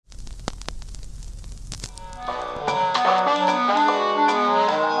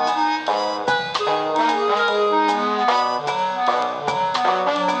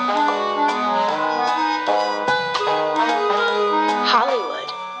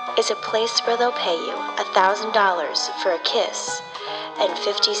is a place where they'll pay you $1,000 for a kiss and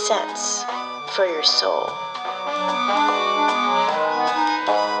 50 cents for your soul.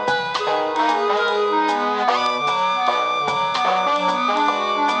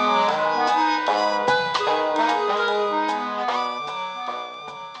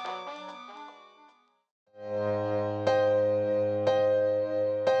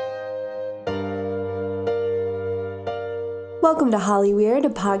 Welcome to Hollyweird, a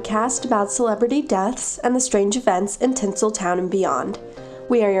podcast about celebrity deaths and the strange events in Tinseltown and beyond.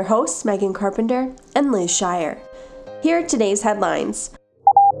 We are your hosts, Megan Carpenter and Liz Shire. Here are today's headlines.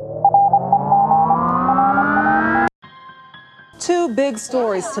 Two big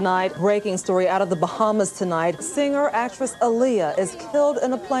stories tonight. Breaking story out of the Bahamas tonight. Singer-actress Aaliyah is killed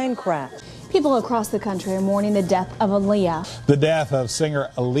in a plane crash. People across the country are mourning the death of Aaliyah. The death of singer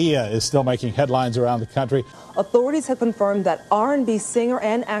Aaliyah is still making headlines around the country. Authorities have confirmed that R&B singer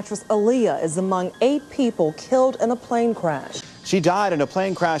and actress Aaliyah is among 8 people killed in a plane crash. She died in a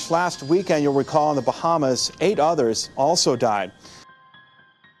plane crash last weekend, you'll recall, in the Bahamas. 8 others also died.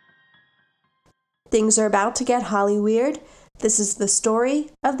 Things are about to get Hollyweird. This is the story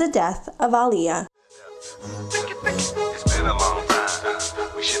of the death of Aaliyah. It's been a long time.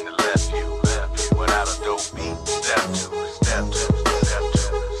 We shouldn't have left you without a dope beat. Step two, step two, step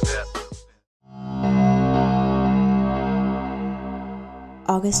two, step two.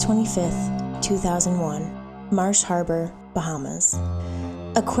 August 25th, 2001, Marsh Harbor, Bahamas.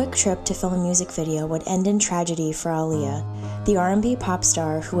 A quick trip to film a music video would end in tragedy for Aaliyah, the R&B pop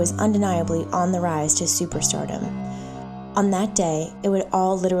star who was undeniably on the rise to superstardom. On that day, it would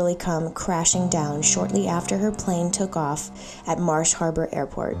all literally come crashing down shortly after her plane took off at Marsh Harbor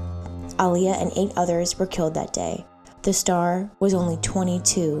Airport. Aaliyah and 8 others were killed that day. The star was only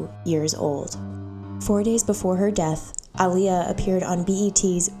 22 years old. 4 days before her death, Aaliyah appeared on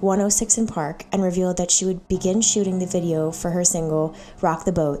BET's 106 in Park and revealed that she would begin shooting the video for her single, Rock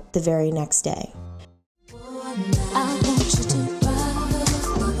the Boat, the very next day.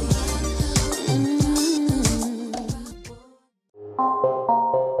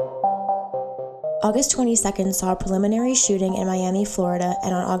 August 22nd saw preliminary shooting in Miami, Florida,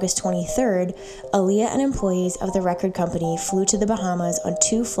 and on August 23rd, Aaliyah and employees of the record company flew to the Bahamas on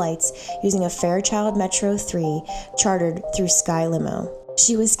 2 flights using a Fairchild Metro 3 chartered through Sky Limo.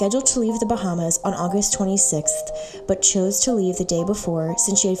 She was scheduled to leave the Bahamas on August 26th, but chose to leave the day before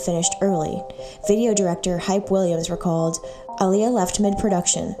since she had finished early. Video director Hype Williams recalled, "Aaliyah left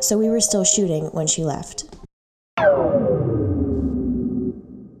mid-production, so we were still shooting when she left."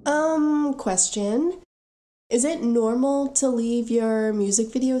 Question. Is it normal to leave your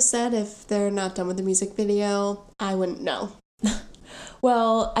music video set if they're not done with the music video? I wouldn't know.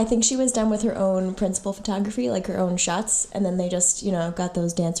 Well, I think she was done with her own principal photography, like her own shots, and then they just, got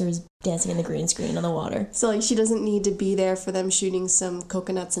those dancers dancing in the green screen on the water. So, like, she doesn't need to be there for them shooting some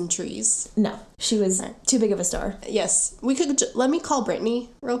coconuts and trees? No, she was too big of a star. Yes. Let me call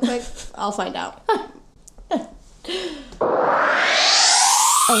Brittany real quick. I'll find out.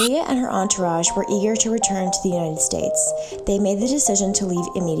 Aaliyah and her entourage were eager to return to the United States. They made the decision to leave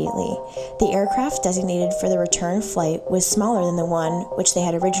immediately. The aircraft designated for the return flight was smaller than the one which they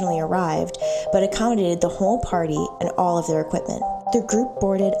had originally arrived, but accommodated the whole party and all of their equipment. The group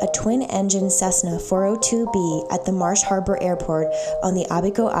boarded a twin-engine Cessna 402B at the Marsh Harbor Airport on the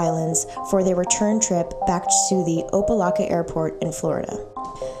Abaco Islands for their return trip back to the Opa-locka Airport in Florida.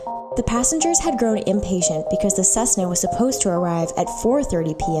 The passengers had grown impatient because the Cessna was supposed to arrive at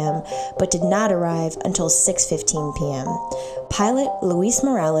 4:30 p.m., but did not arrive until 6:15 p.m. Pilot Luis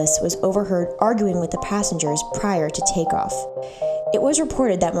Morales was overheard arguing with the passengers prior to takeoff. It was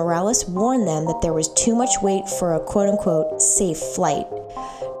reported that Morales warned them that there was too much weight for a quote-unquote safe flight.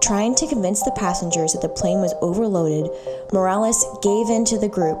 Trying to convince the passengers that the plane was overloaded, Morales gave in to the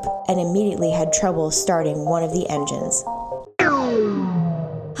group and immediately had trouble starting one of the engines.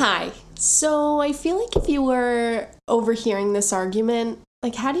 Hi. So I feel like if you were overhearing this argument,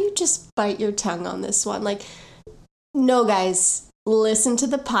 how do you just bite your tongue on this one? No, guys, listen to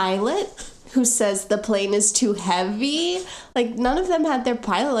the pilot who says the plane is too heavy. None of them had their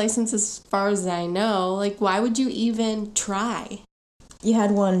pilot license as far as I know. Why would you even try? You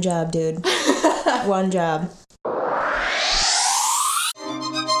had one job, dude. One job.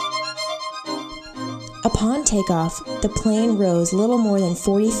 Upon takeoff, the plane rose little more than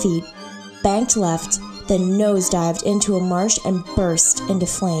 40 feet, banked left, then nosedived into a marsh and burst into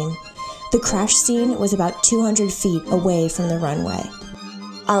flame. The crash scene was about 200 feet away from the runway.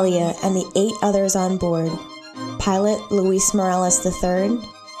 Aaliyah and the 8 others on board, pilot Luis Morales III,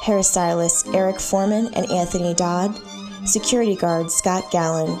 hairstylist Eric Foreman and Anthony Dodd, security guard Scott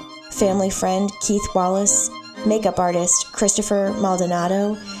Gallen, family friend Keith Wallace, makeup artist Christopher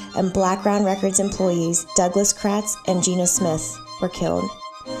Maldonado, and Blackground Records employees Douglas Kratz and Gina Smith were killed.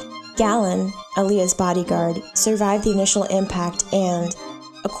 Gallon, Aaliyah's bodyguard, survived the initial impact and,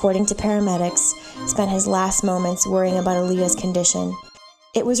 according to paramedics, spent his last moments worrying about Aaliyah's condition.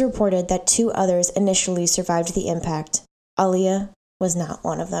 It was reported that 2 others initially survived the impact. Aaliyah was not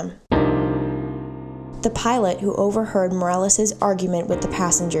one of them. The pilot who overheard Morales' argument with the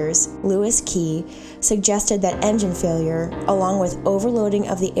passengers, Louis Key, suggested that engine failure, along with overloading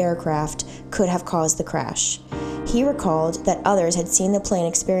of the aircraft, could have caused the crash. He recalled that others had seen the plane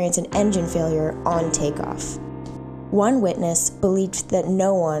experience an engine failure on takeoff. One witness believed that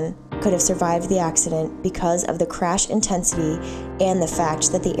no one could have survived the accident because of the crash intensity and the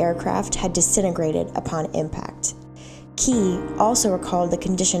fact that the aircraft had disintegrated upon impact. Key also recalled the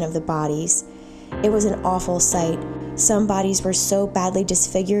condition of the bodies. It was an awful sight. Some bodies were so badly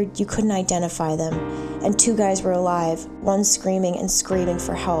disfigured you couldn't identify them, and 2 guys were alive, one screaming and screaming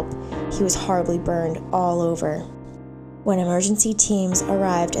for help. He was horribly burned all over. When emergency teams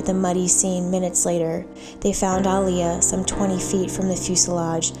arrived at the muddy scene minutes later, they found Aaliyah some 20 feet from the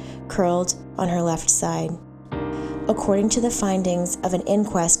fuselage, curled on her left side. According to the findings of an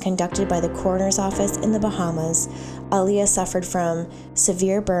inquest conducted by the coroner's office in the Bahamas, Aaliyah suffered from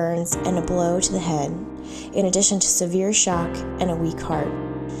severe burns and a blow to the head, in addition to severe shock and a weak heart.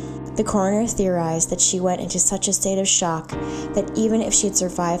 The coroner theorized that she went into such a state of shock that even if she had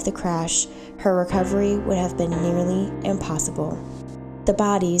survived the crash, her recovery would have been nearly impossible. The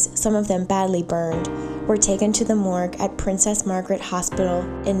bodies, some of them badly burned, were taken to the morgue at Princess Margaret Hospital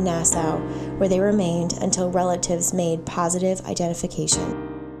in Nassau, where they remained until relatives made positive identification.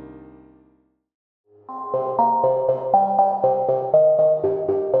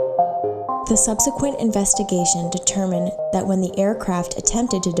 The subsequent investigation determined that when the aircraft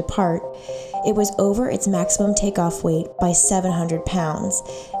attempted to depart, it was over its maximum takeoff weight by 700 pounds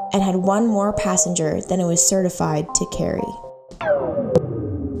and had 1 more passenger than it was certified to carry.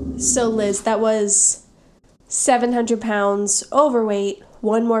 So, Liz, that was 700 pounds overweight,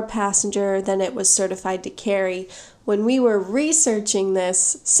 1 more passenger than it was certified to carry. When we were researching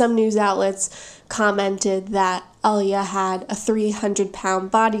this, some news outlets commented that Aaliyah had a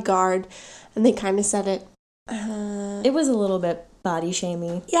 300-pound bodyguard, and they kind of said it. It was a little bit body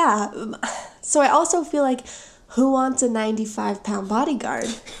shamey. Yeah. So I also feel like, who wants a 95-pound bodyguard?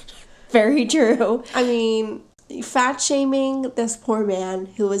 Very true. I mean, fat shaming this poor man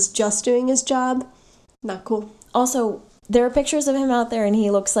who was just doing his job, not cool. Also, there are pictures of him out there and he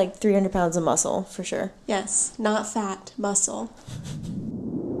looks like 300 pounds of muscle, for sure. Yes, not fat, muscle.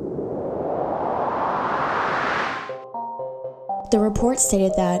 The report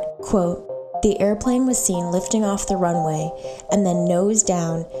stated that, quote, the airplane was seen lifting off the runway and then nose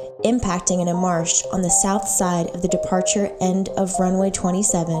down, impacting in a marsh on the south side of the departure end of runway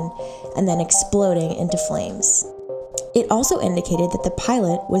 27 and then exploding into flames. It also indicated that the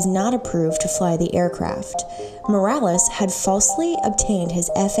pilot was not approved to fly the aircraft. Morales had falsely obtained his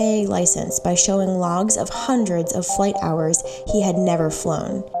FAA license by showing logs of hundreds of flight hours he had never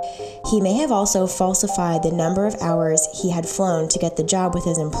flown. He may have also falsified the number of hours he had flown to get the job with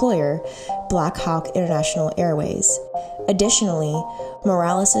his employer, Black Hawk International Airways. Additionally,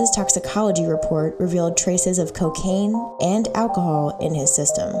 Morales' toxicology report revealed traces of cocaine and alcohol in his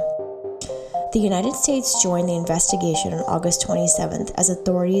system. The United States joined the investigation on August 27th as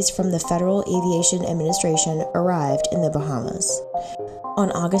authorities from the Federal Aviation Administration arrived in the Bahamas.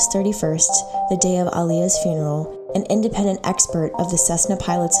 On August 31st, the day of Aaliyah's funeral, an independent expert of the Cessna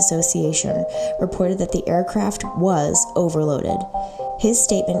Pilots Association reported that the aircraft was overloaded. His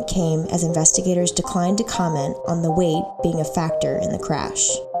statement came as investigators declined to comment on the weight being a factor in the crash.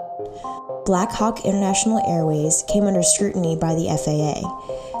 Black Hawk International Airways came under scrutiny by the FAA.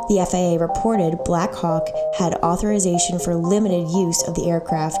 The FAA reported Black Hawk had authorization for limited use of the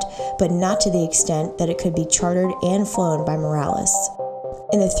aircraft, but not to the extent that it could be chartered and flown by Morales.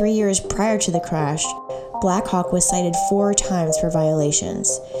 In the 3 years prior to the crash, Black Hawk was cited 4 times for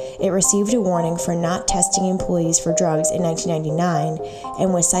violations. It received a warning for not testing employees for drugs in 1999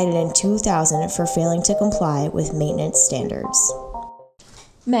 and was cited in 2000 for failing to comply with maintenance standards.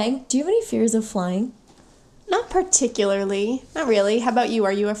 Meg, do you have any fears of flying? Not particularly. Not really. How about you?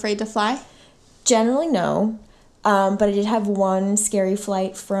 Are you afraid to fly? Generally, no. But I did have one scary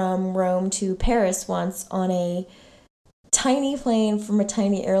flight from Rome to Paris once on a tiny plane from a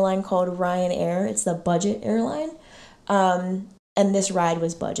tiny airline called Ryanair. It's the budget airline. And this ride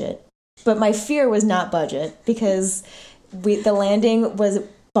was budget. But my fear was not budget because the landing was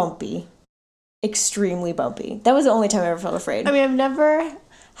bumpy. Extremely bumpy. That was the only time I ever felt afraid. I mean, I've never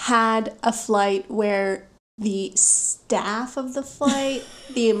had a flight where the staff of the flight,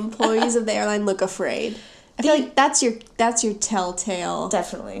 the employees of the airline look afraid. I feel like that's your telltale.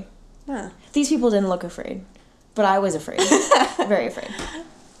 Definitely. Huh. These people didn't look afraid, but I was afraid. Very afraid.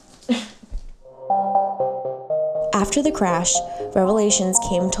 After the crash, revelations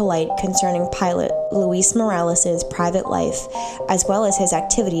came to light concerning pilot Luis Morales' private life, as well as his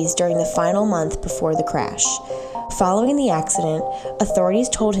activities during the final month before the crash. Following the accident, authorities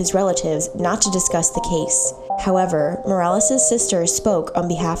told his relatives not to discuss the case. However, Morales' sister spoke on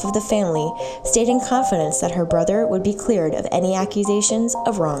behalf of the family, stating confidence that her brother would be cleared of any accusations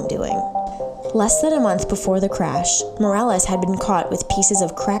of wrongdoing. Less than a month before the crash, Morales had been caught with pieces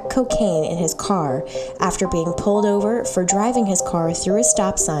of crack cocaine in his car after being pulled over for driving his car through a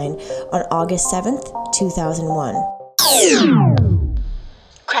stop sign on August 7th, 2001.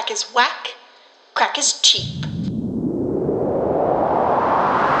 Crack is whack, crack is cheap.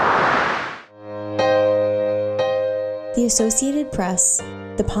 The Associated Press,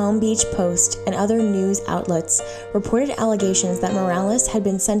 the Palm Beach Post, and other news outlets reported allegations that Morales had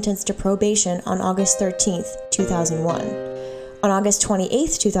been sentenced to probation on August 13, 2001. On August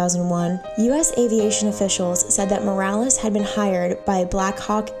 28, 2001, U.S. aviation officials said that Morales had been hired by Black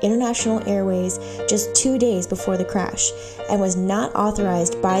Hawk International Airways just 2 days before the crash and was not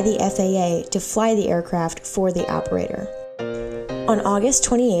authorized by the FAA to fly the aircraft for the operator. On August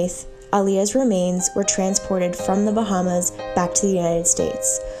 28th, Aaliyah's remains were transported from the Bahamas back to the United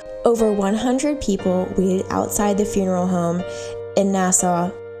States. Over 100 people waited outside the funeral home in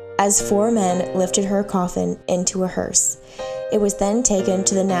Nassau as 4 men lifted her coffin into a hearse. It was then taken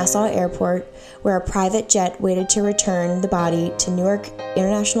to the Nassau airport, where a private jet waited to return the body to Newark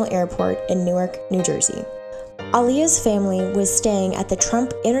International Airport in Newark, New Jersey. Aaliyah's family was staying at the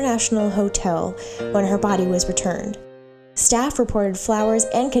Trump International Hotel when her body was returned. Staff reported flowers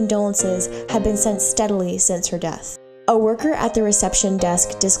and condolences had been sent steadily since her death. A worker at the reception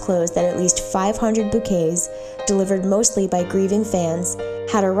desk disclosed that at least 500 bouquets, delivered mostly by grieving fans,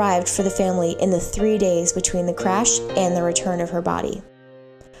 had arrived for the family in the 3 days between the crash and the return of her body.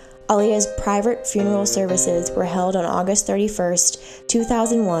 Aaliyah's private funeral services were held on August 31st,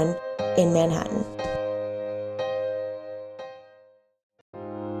 2001, in Manhattan.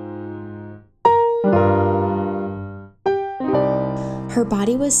 Her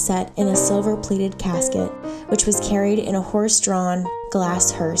body was set in a silver-plated casket, which was carried in a horse-drawn glass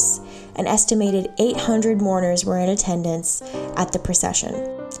hearse. An estimated 800 mourners were in attendance at the procession.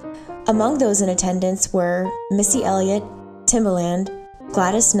 Among those in attendance were Missy Elliott, Timbaland,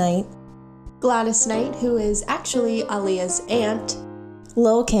 Gladys Knight, who is actually Aaliyah's aunt,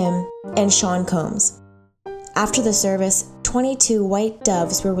 Lil' Kim, and Sean Combs. After the service, 22 white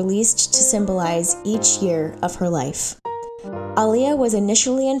doves were released to symbolize each year of her life. Aaliyah was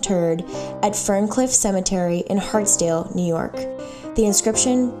initially interred at Ferncliff Cemetery in Hartsdale, New York. The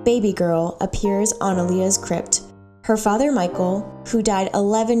inscription, Baby Girl, appears on Aaliyah's crypt. Her father, Michael, who died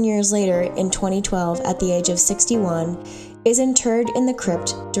 11 years later in 2012 at the age of 61, is interred in the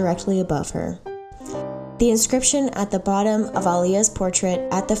crypt directly above her. The inscription at the bottom of Aaliyah's portrait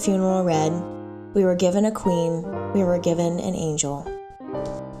at the funeral read, "We were given a queen, we were given an angel."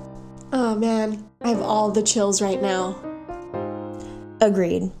 Oh man, I have all the chills right now.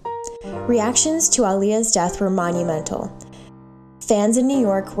 Agreed. Reactions to Aaliyah's death were monumental. Fans in New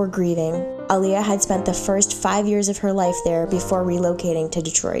York were grieving. Aaliyah had spent the first 5 years of her life there before relocating to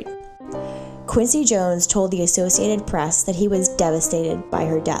Detroit. Quincy Jones told the Associated Press that he was devastated by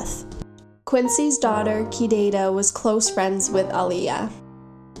her death. Quincy's daughter, Kidada, was close friends with Aaliyah.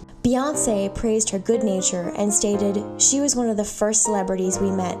 Beyoncé praised her good nature and stated, "She was one of the first celebrities we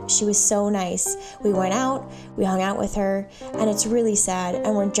met. She was so nice. We went out, we hung out with her, and it's really sad,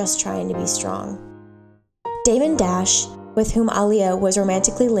 and we're just trying to be strong." Damon Dash, with whom Aaliyah was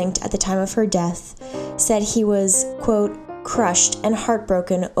romantically linked at the time of her death, said he was, quote, "crushed and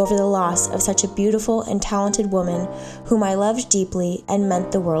heartbroken over the loss of such a beautiful and talented woman whom I loved deeply and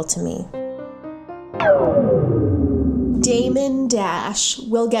meant the world to me." Damon Dash.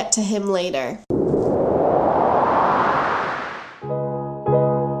 We'll get to him later.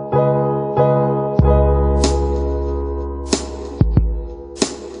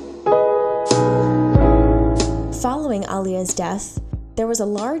 Following Aaliyah's death, there was a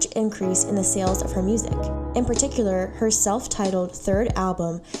large increase in the sales of her music, in particular her self-titled third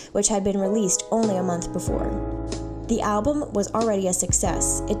album, which had been released only a month before. The album was already a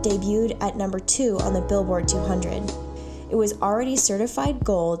success. It debuted at number 2 on the Billboard 200. It was already certified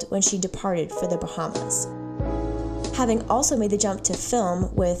gold when she departed for the Bahamas. Having also made the jump to film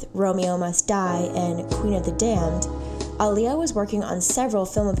with Romeo Must Die and Queen of the Damned, Aaliyah was working on several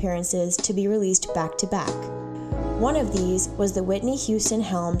film appearances to be released back to back. One of these was the Whitney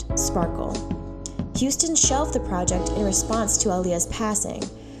Houston-helmed Sparkle. Houston shelved the project in response to Aaliyah's passing,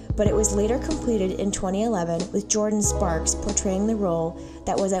 but it was later completed in 2011 with Jordan Sparks portraying the role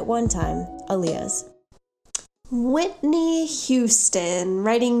that was at one time Aaliyah's. Whitney Houston,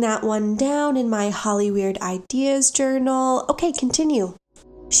 writing that one down in my Hollyweird Ideas journal. Okay, continue.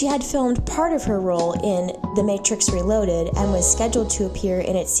 She had filmed part of her role in The Matrix Reloaded and was scheduled to appear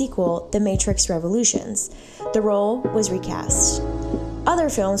in its sequel, The Matrix Revolutions. The role was recast. Other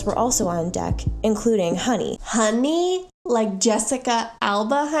films were also on deck, including Honey. Honey? Like Jessica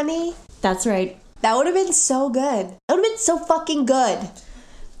Alba Honey? That's right. That would have been so good. That would have been so fucking good.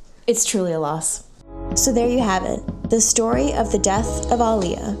 It's truly a loss. So there you have it, the story of the death of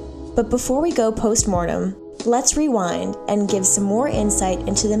Aaliyah. But before we go post-mortem, let's rewind and give some more insight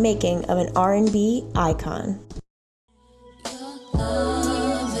into the making of an R&B icon.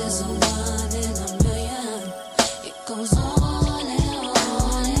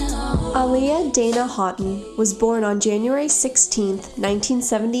 Aaliyah Dana Houghton was born on January 16,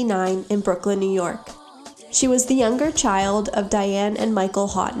 1979 in Brooklyn, New York. She was the younger child of Diane and Michael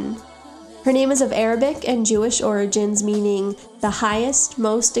Houghton. Her name is of Arabic and Jewish origins, meaning the highest,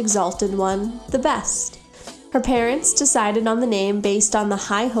 most exalted one, the best. Her parents decided on the name based on the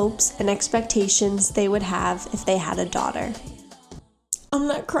high hopes and expectations they would have if they had a daughter. I'm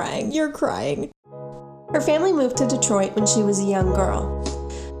not crying, you're crying. Her family moved to Detroit when she was a young girl.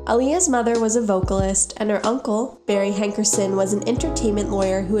 Aaliyah's mother was a vocalist, and her uncle, Barry Hankerson, was an entertainment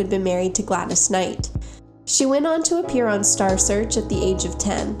lawyer who had been married to Gladys Knight. She went on to appear on Star Search at the age of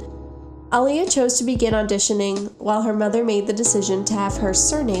 10. Aaliyah chose to begin auditioning while her mother made the decision to have her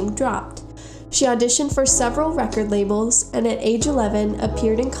surname dropped. She auditioned for several record labels and at age 11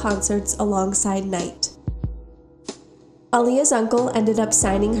 appeared in concerts alongside Knight. Aaliyah's uncle ended up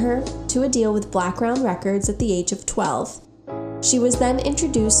signing her to a deal with Black Round Records at the age of 12. She was then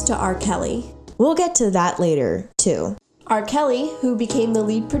introduced to R. Kelly. We'll get to that later, too. R. Kelly, who became the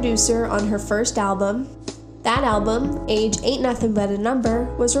lead producer on her first album. That album, Age Ain't Nothing But a Number,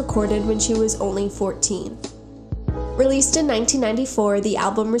 was recorded when she was only 14. Released in 1994, the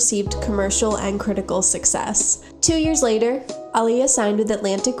album received commercial and critical success. 2 years later, Aaliyah signed with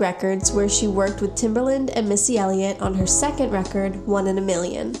Atlantic Records, where she worked with Timbaland and Missy Elliott on her second record, One in a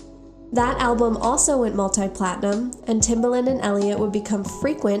Million. That album also went multi-platinum, and Timbaland and Elliott would become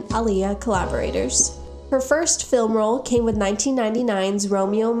frequent Aaliyah collaborators. Her first film role came with 1999's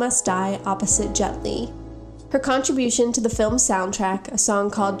Romeo Must Die opposite Jet Li. Her contribution to the film's soundtrack, a song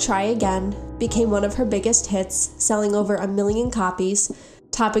called Try Again, became one of her biggest hits, selling over 1 million copies,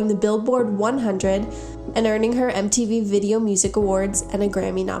 topping the Billboard 100, and earning her MTV Video Music Awards and a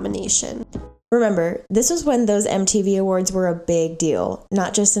Grammy nomination. Remember, this was when those MTV Awards were a big deal,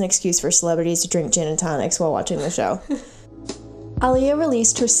 not just an excuse for celebrities to drink gin and tonics while watching the show. Aaliyah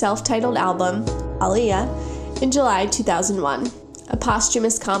released her self-titled album, Aaliyah, in July 2001. A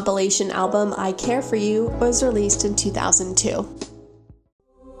posthumous compilation album, I Care For You, was released in 2002.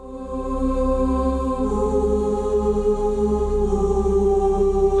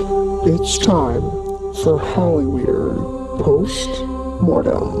 It's time for Hollyweird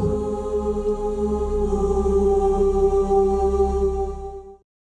Post-Mortem.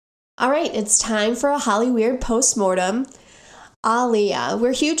 All right, it's time for a Hollyweird Post-Mortem. Aaliyah.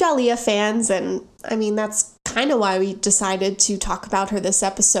 We're huge Aaliyah fans, and I mean, that's kind of why we decided to talk about her this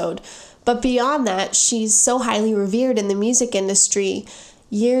episode. But beyond that, she's so highly revered in the music industry.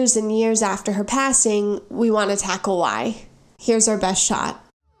 Years and years after her passing, we want to tackle why. Here's our best shot.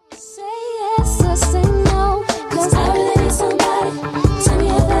 Say yes or say no, 'cause I really need somebody. Tell me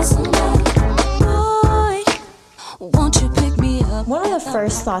if there's somebody. Boy, won't you pick me up? One of the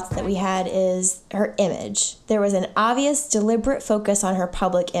first thoughts that we had is her image. There was an obvious, deliberate focus on her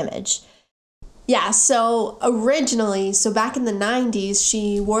public image. Yeah, so originally, back in the 90s,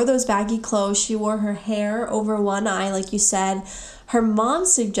 she wore those baggy clothes. She wore her hair over one eye, like you said. Her mom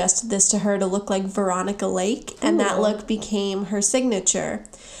suggested this to her to look like Veronica Lake, and that look became her signature.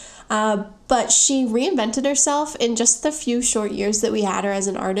 But she reinvented herself in just the few short years that we had her as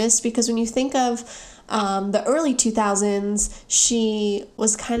an artist, because when you think of the early 2000s, she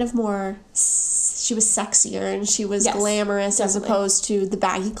was kind of more, she was sexier and she was glamorous, definitely, as opposed to the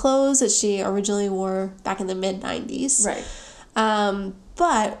baggy clothes that she originally wore back in the mid-90s. Right.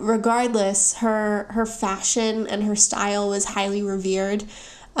 But regardless, her fashion and her style was highly revered,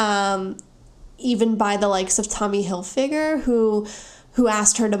 even by the likes of Tommy Hilfiger, who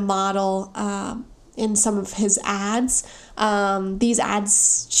asked her to model in some of his ads. These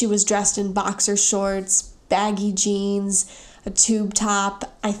ads, she was dressed in boxer shorts, baggy jeans, a tube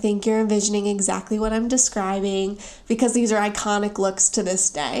top. I think you're envisioning exactly what I'm describing because these are iconic looks to this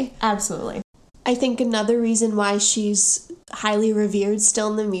day. Absolutely. I think another reason why she's highly revered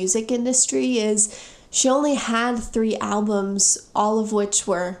still in the music industry is she only had 3 albums, all of which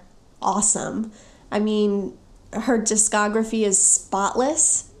were awesome. I mean, her discography is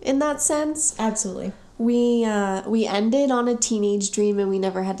spotless in that sense. Absolutely. We ended on a teenage dream and we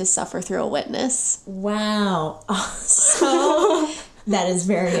never had to suffer through a witness. Wow. So that is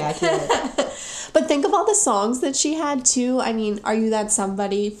very accurate. But think of all the songs that she had too. I mean, Are You That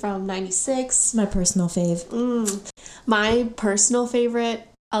Somebody from 96? My personal fave. My personal favorite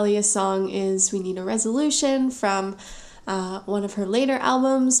Aaliyah song is We Need a Resolution from one of her later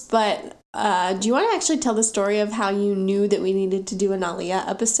albums. But do you want to actually tell the story of how you knew that we needed to do an Aaliyah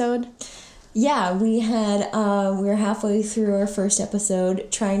episode? Yeah, we were halfway through our first episode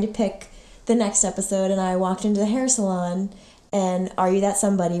trying to pick the next episode, and I walked into the hair salon, and Are You That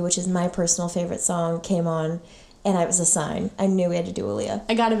Somebody, which is my personal favorite song, came on, and it was a sign. I knew we had to do Aaliyah.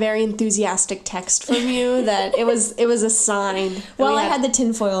 I got a very enthusiastic text from you that it was a sign. Well, I had the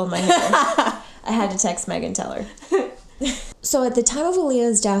tinfoil in my hair. I had to text Meg and tell her. So at the time of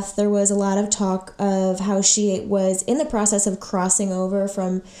Aaliyah's death, there was a lot of talk of how she was in the process of crossing over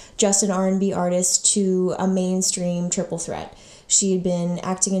from just an R&B artist to a mainstream triple threat. She had been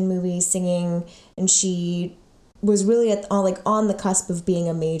acting in movies, singing, and she was really on the cusp of being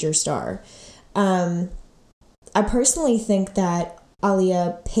a major star. I personally think that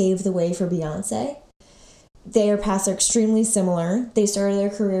Aaliyah paved the way for Beyonce. Their paths are extremely similar. They started their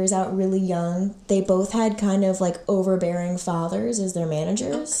careers out really young. They both had kind of like overbearing fathers as their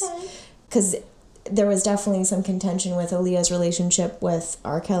managers. Because there was definitely some contention with Aaliyah's relationship with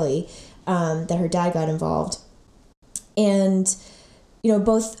R. Kelly, that her dad got involved. And, you know,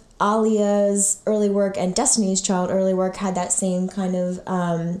 both Aaliyah's early work and Destiny's Child early work had that same kind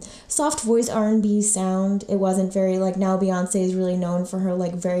of soft voice R&B sound. It wasn't very, like, now Beyonce is really known for her,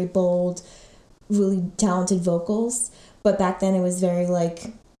 like, very bold, really talented vocals, but back then it was very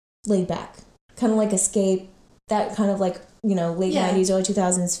like laid back, kind of like Escape, that kind of like, you know, late 90s early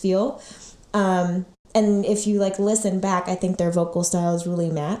 2000s feel, and if you like listen back, I think their vocal styles really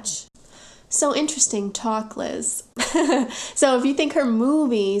match. So interesting talk, Liz. So if you think her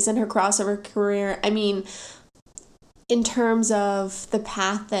movies and her crossover career, I mean, in terms of the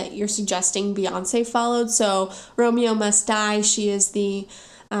path that you're suggesting Beyonce followed, so Romeo Must Die, she is the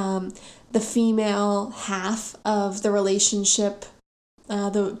female half of the relationship,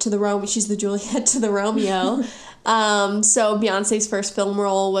 she's the Juliet to the Romeo. So Beyonce's first film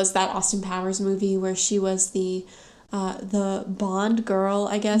role was that Austin Powers movie where she was the Bond girl,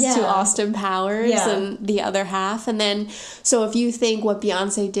 I guess, to Austin Powers and the other half. And then, so if you think what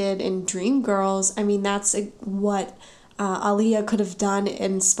Beyonce did in Dreamgirls, I mean, that's what Aaliyah could have done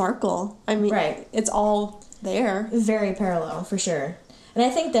in Sparkle. I mean, right. It's all there. Very parallel, for sure. And I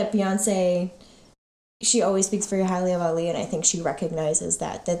think that Beyonce, she always speaks very highly of Aaliyah, and I think she recognizes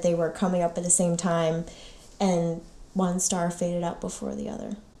that they were coming up at the same time, and one star faded out before the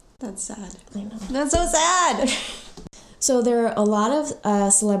other. That's sad. I know. That's so sad. So there are a lot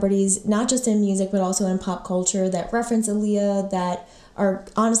of celebrities, not just in music, but also in pop culture, that reference Aaliyah, that are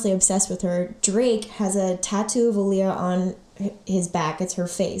honestly obsessed with her. Drake has a tattoo of Aaliyah on his back. It's her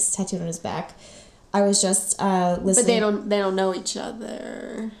face tattooed on his back. I was just listening. But they don't know each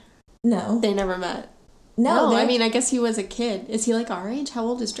other. No. They never met. No, I mean, I guess he was a kid. Is he like our age? How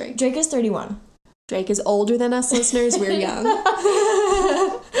old is Drake? Drake is 31. Drake is older than us, listeners. We're young.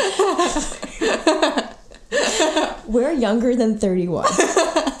 We're younger than 31.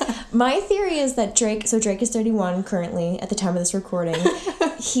 My theory is that Drake is 31 currently at the time of this recording.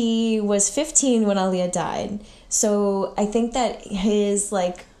 He was 15 when Aaliyah died. So I think that his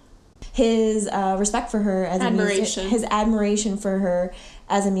respect for her as his admiration for her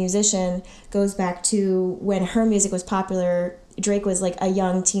as a musician goes back to when her music was popular. Drake was like a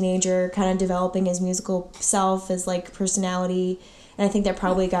young teenager, kind of developing his musical self, his like personality, and I think that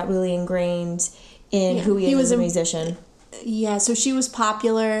probably got really ingrained in who he is as a musician. Yeah, so she was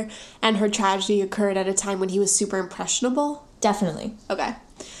popular, and her tragedy occurred at a time when he was super impressionable? Definitely. Okay.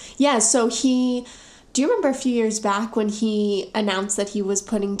 Yeah, so do you remember a few years back when he announced that he was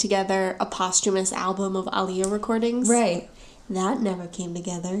putting together a posthumous album of Aaliyah recordings? Right. That never came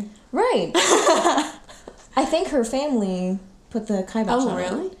together. Right. I think her family put the kibosh on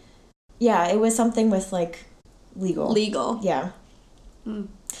it. Oh, really? Yeah, it was something with, like, legal. Yeah.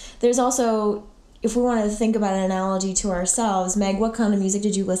 There's also, if we wanted to think about an analogy to ourselves, Meg, what kind of music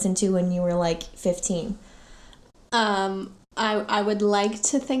did you listen to when you were, like, 15? I would like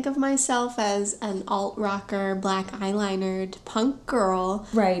to think of myself as an alt rocker, black eyelinered punk girl.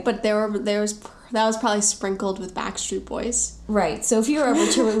 Right. But that was probably sprinkled with Backstreet Boys. Right. So if you were ever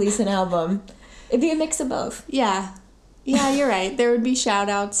to release an album, it'd be a mix of both. Yeah. Yeah, you're right. There would be shout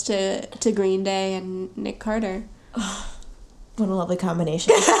outs to Green Day and Nick Carter. What a lovely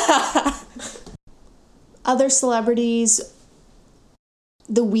combination. Other celebrities,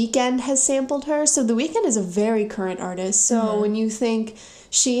 The Weeknd has sampled her. So The Weeknd is a very current artist. So when you think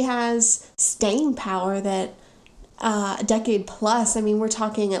she has staying power that a decade plus, I mean, we're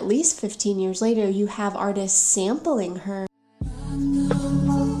talking at least 15 years later, you have artists sampling her.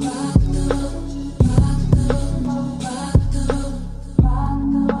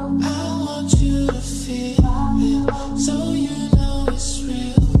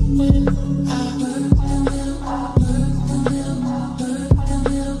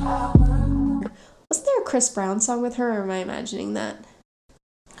 Wasn't there a Chris Brown song with her, or am I imagining that?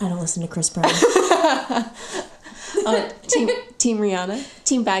 I don't listen to Chris Brown. Team Rihanna?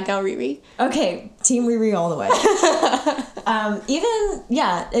 Team Bad Gal Riri? Okay, Team Riri all the way.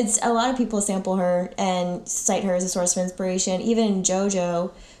 It's a lot of people sample her and cite her as a source of inspiration. Even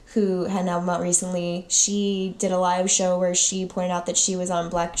JoJo, who had an album out recently, she did a live show where she pointed out that she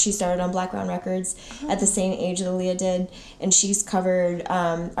started on Black Brown Records at the same age that Aaliyah did, and she's covered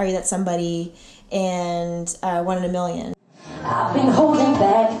Are You That Somebody and 1 in a Million. I've been holding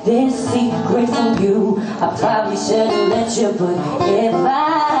back this secret from you. I probably shouldn't let you, but if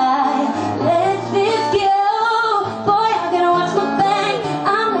I let this go, boy, I gotta watch my back.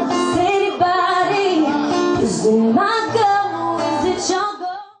 I'm like the city body. Is it my go? Is it your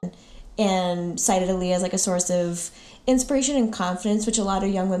go? And cited Aaliyah as like a source of inspiration and confidence, which a lot of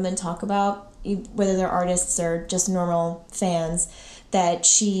young women talk about, whether they're artists or just normal fans, that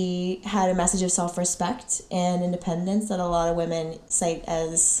she had a message of self-respect and independence that a lot of women cite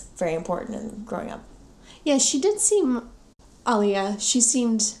as very important in growing up. Yeah, she did seem, Aaliyah, she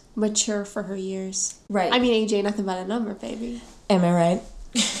seemed mature for her years. Right. I mean, AJ, nothing but a number, baby. Am I right?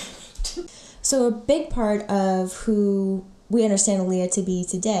 So a big part of who we understand Aaliyah to be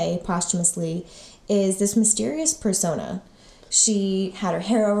today, posthumously, is this mysterious persona. She had her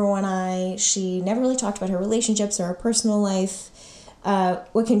hair over one eye. She never really talked about her relationships or her personal life.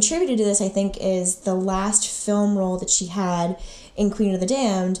 What contributed to this, I think, is the last film role that she had in Queen of the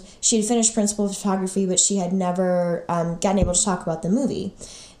Damned. She had finished principal photography, but she had never gotten able to talk about the movie.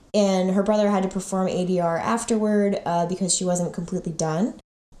 And her brother had to perform ADR afterward because she wasn't completely done.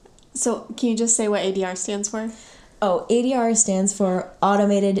 So can you just say what ADR stands for? Oh, ADR stands for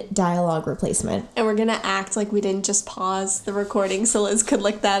Automated Dialogue Replacement. And we're going to act like we didn't just pause the recording so Liz could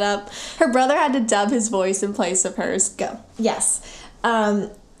look that up. Her brother had to dub his voice in place of hers. Go. Yes.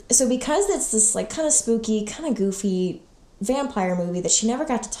 So because it's this like kind of spooky, kind of goofy vampire movie that she never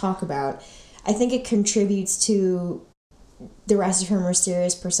got to talk about, I think it contributes to the rest of her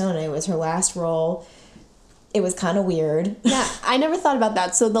mysterious persona. It was her last role. It was kind of weird. Yeah, I never thought about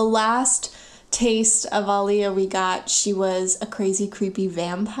that. So the last taste of Aaliyah we got, she was a crazy, creepy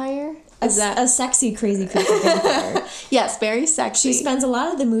vampire. A sexy, crazy, creepy vampire. Yes, very sexy. She spends a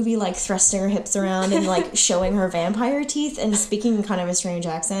lot of the movie like thrusting her hips around and like showing her vampire teeth and speaking in kind of a strange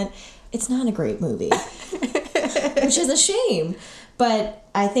accent. It's not a great movie, which is a shame. But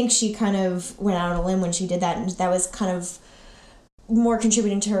I think she kind of went out on a limb when she did that, and that was kind of more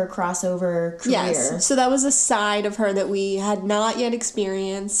contributing to her crossover career. Yes, so that was a side of her that we had not yet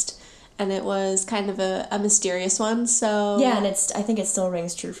experienced. And it was kind of a mysterious one, so... Yeah, and I think it still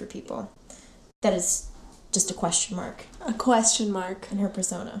rings true for people. That is just a question mark. A question mark. In her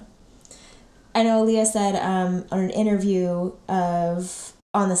persona. I know Aaliyah said on an interview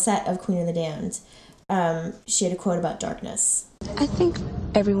on the set of Queen of the Damned, she had a quote about darkness. I think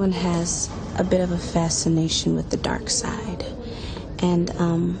everyone has a bit of a fascination with the dark side. And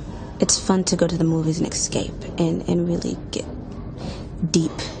it's fun to go to the movies and escape and really get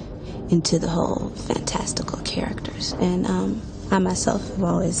deep into the whole fantastical characters. And I myself have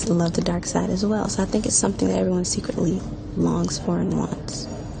always loved the dark side as well. So I think it's something that everyone secretly longs for and wants.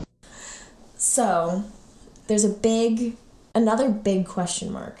 So there's another big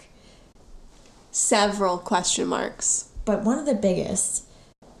question mark. Several question marks. But one of the biggest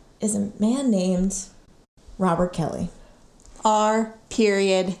is a man named Robert Kelly. R.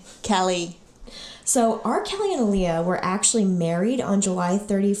 Kelly. So R. Kelly and Aaliyah were actually married on July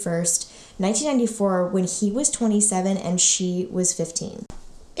 31st, 1994, when he was 27 and she was 15.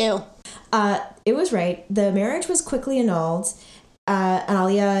 Ew. It was right. The marriage was quickly annulled, and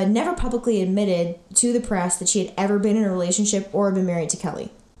Aaliyah never publicly admitted to the press that she had ever been in a relationship or been married to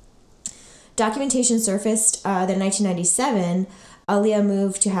Kelly. Documentation surfaced that in 1997, Aaliyah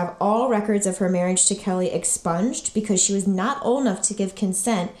moved to have all records of her marriage to Kelly expunged because she was not old enough to give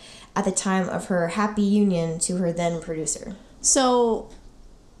consent at the time of her happy union to her then producer. So,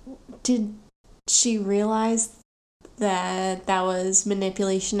 did she realize that was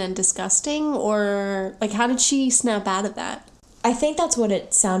manipulation and disgusting? Or, like, how did she snap out of that? I think that's what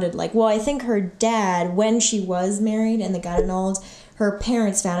it sounded like. Well, I think her dad, when she was married and they got annulled, her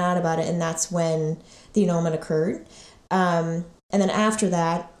parents found out about it, and that's when the annulment occurred. And then after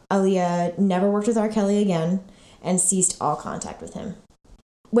that, Aaliyah never worked with R. Kelly again and ceased all contact with him.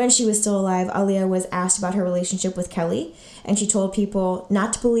 When she was still alive, Aaliyah was asked about her relationship with Kelly, and she told people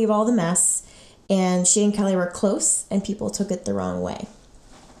not to believe all the mess, and she and Kelly were close, and people took it the wrong way.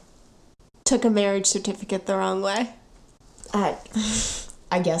 Took a marriage certificate the wrong way?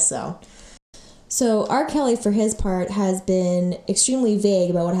 I guess so. So R. Kelly, for his part, has been extremely vague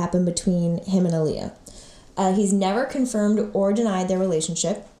about what happened between him and Aaliyah. He's never confirmed or denied their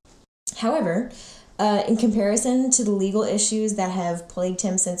relationship. However, in comparison to the legal issues that have plagued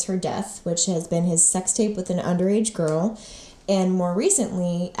him since her death, which has been his sex tape with an underage girl, and more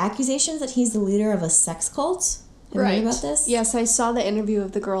recently, accusations that he's the leader of a sex cult. Have you heard about this? Yes, I saw the interview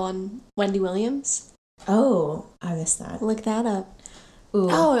of the girl on Wendy Williams. Oh, I missed that. Look that up. Ooh.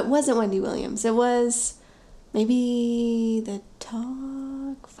 Oh, it wasn't Wendy Williams. It was maybe The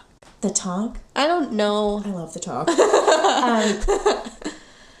Talk. Fuck. The Talk? I don't know. I love The Talk.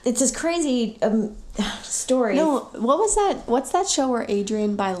 It's this crazy story. No, what was that? What's that show where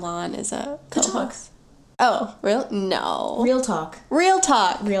Adrienne Bailon is a co-host? Oh, real? No. Real Talk. Real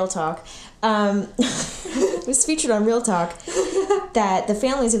Talk. Real Talk. It was featured on Real Talk that the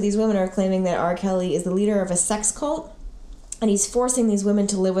families of these women are claiming that R. Kelly is the leader of a sex cult, and he's forcing these women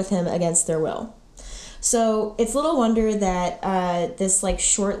to live with him against their will. So it's little wonder that this like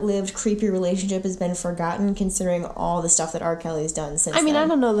short-lived, creepy relationship has been forgotten, considering all the stuff that R. Kelly's done since. I mean, I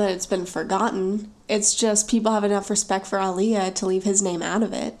don't know that it's been forgotten. It's just people have enough respect for Aaliyah to leave his name out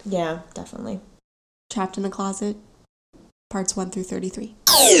of it. Yeah, definitely. Trapped in a Closet, parts 1 through 33.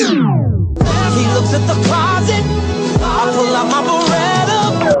 He looks at the closet. I pull out my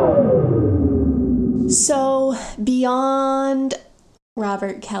Beretta. So beyond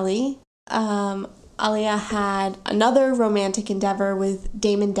Robert Kelly, Aaliyah had another romantic endeavor with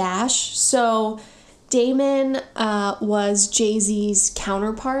Damon Dash. So Damon was Jay-Z's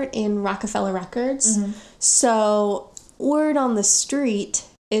counterpart in Rockefeller Records. Mm-hmm. So word on the street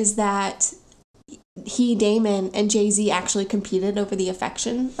is that Damon, and Jay-Z actually competed over the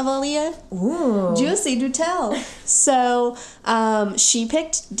affection of Aaliyah. Ooh. Juicy, do tell. So she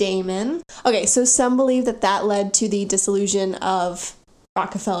picked Damon. Okay, so some believe that led to the dissolution of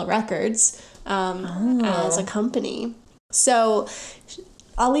Rockefeller Records as a company. So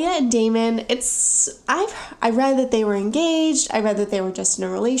Aaliyah and Damon, I read that they were engaged. I read that they were just in a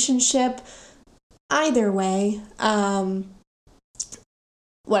relationship. Either way,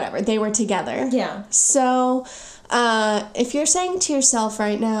 whatever, they were together. Yeah. So if you're saying to yourself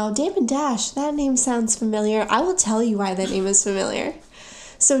right now, Damon Dash, that name sounds familiar, I will tell you why that name is familiar.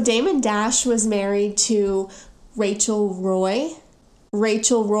 So Damon Dash was married to Rachel Roy.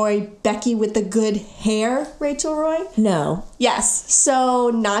 Rachel Roy, Becky with the good hair, Rachel Roy? No. Yes.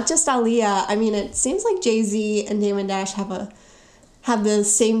 So not just Aaliyah. I mean, it seems like Jay-Z and Damon Dash have the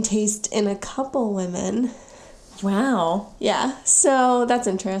same taste in a couple women. Wow. Yeah. So that's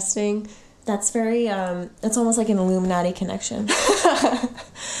interesting. That's very, that's almost like an Illuminati connection.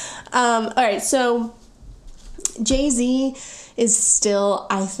 All right. So Jay-Z is still,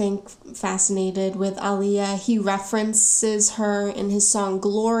 I think, fascinated with Aaliyah. He references her in his song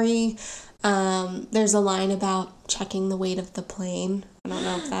Glory. There's a line about checking the weight of the plane. I don't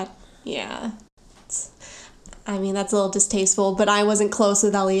know if that, yeah. I mean, that's a little distasteful, but I wasn't close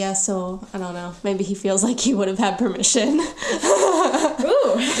with Aaliyah, so I don't know. Maybe he feels like he would have had permission.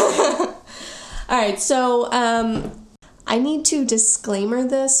 Ooh. All right, so I need to disclaimer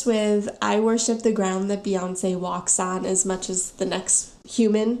this with I worship the ground that Beyonce walks on as much as the next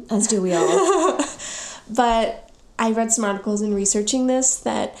human. As do we all. But I read some articles in researching this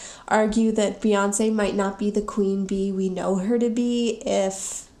that argue that Beyonce might not be the queen bee we know her to be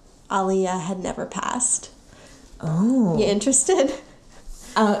if Aaliyah had never passed. Oh. You interested?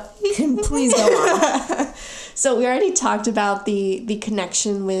 Please go on. So we already talked about the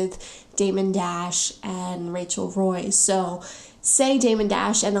connection with Damon Dash and Rachel Roy. So say Damon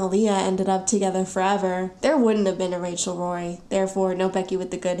Dash and Aaliyah ended up together forever, there wouldn't have been a Rachel Roy. Therefore, no Becky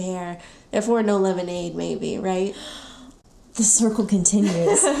with the good hair. Therefore, no Lemonade, maybe, right? The circle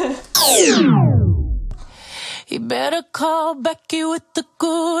continues. He better call Becky with the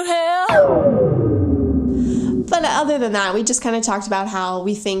good hair. But other than that, we just kind of talked about how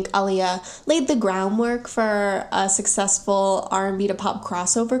we think Aaliyah laid the groundwork for a successful R&B to pop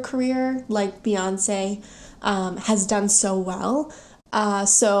crossover career like Beyonce has done so well.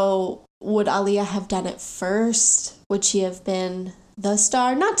 So would Aaliyah have done it first? Would she have been the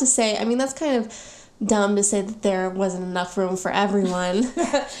star? Not to say, I mean, that's kind of dumb to say that there wasn't enough room for everyone.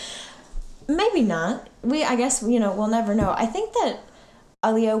 Maybe not. I guess, we'll never know. I think that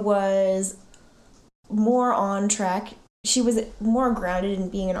Aaliyah was more on track. She was more grounded in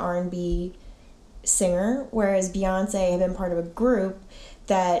being an R&B singer, whereas Beyonce had been part of a group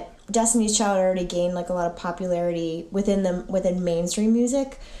that Destiny's Child already gained like a lot of popularity within mainstream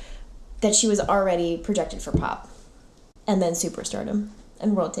music, that she was already projected for pop and then superstardom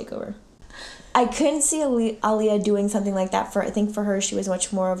and world takeover. I couldn't see Aaliyah doing something like that. I think for her, she was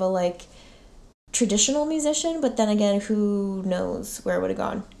much more of a like traditional musician, but then again, who knows where it would have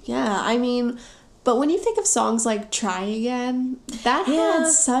gone. Yeah, I mean, but when you think of songs like Try Again, that had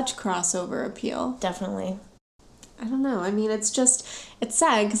such crossover appeal. Definitely. I don't know. I mean, it's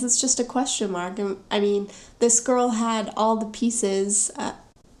sad because it's just a question mark. I mean, this girl had all the pieces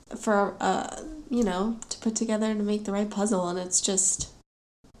for, to put together to make the right puzzle, and it's just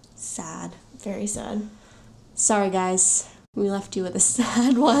sad. Very sad. Sorry, guys. We left you with a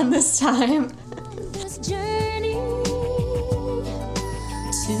sad one this time. This journey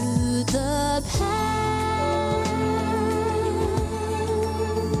to the past.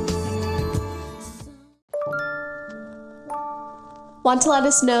 Want to let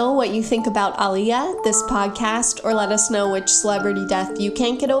us know what you think about Aaliyah, this podcast, or let us know which celebrity death you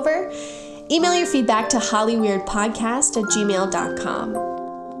can't get over? Email your feedback to hollyweirdpodcast@gmail.com.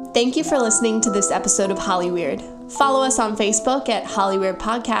 Thank you for listening to this episode of Hollyweird. Follow us on Facebook at Hollyweird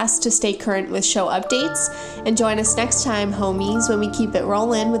Podcast to stay current with show updates, and join us next time, homies, when we keep it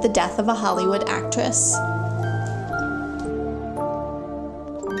rolling with the death of a Hollywood actress.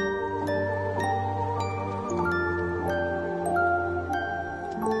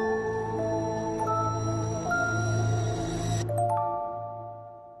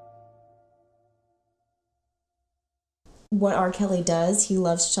 What R. Kelly does, he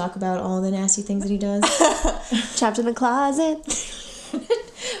loves to talk about all the nasty things that he does. Trapped in the closet.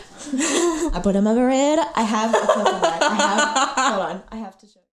 I put him over it. I have a clip of that. Hold on.